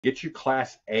get your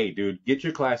Class A, dude. Get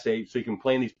your Class A so you can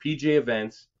play in these PGA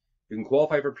events. You can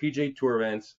qualify for PGA Tour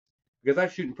events. Because I'm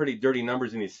shooting pretty dirty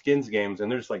numbers in these skins games,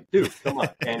 and they're just like, dude, come on.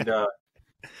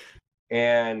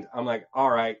 And I'm like,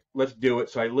 all right, let's do it.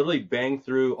 So I literally banged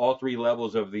through all 3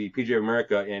 levels of the PGA of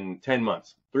America in 10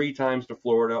 months, 3 times to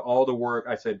Florida, all the work.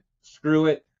 I said, screw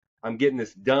it. I'm getting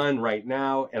this done right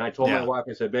now. And I told my wife,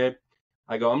 I said, babe,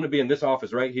 I go, I'm going to be in this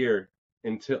office right here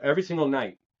until every single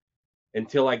night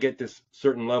until I get this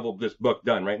certain level, this book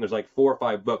done, right? And there's like 4 or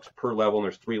 5 books per level, and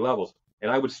there's 3 levels. And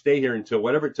I would stay here until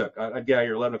whatever it took. I'd get out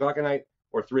here 11 o'clock at night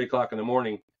or 3 o'clock in the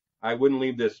morning. I wouldn't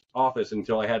leave this office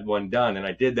until I had one done. And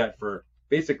I did that for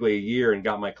basically a year and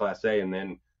got my Class A. And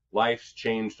then life's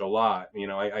changed a lot. You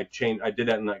know, I did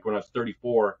that when I was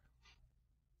 34.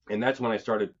 And that's when I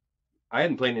started. I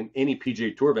hadn't played in any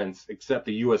PGA Tour events except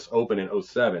the U.S. Open in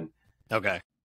 07. Okay.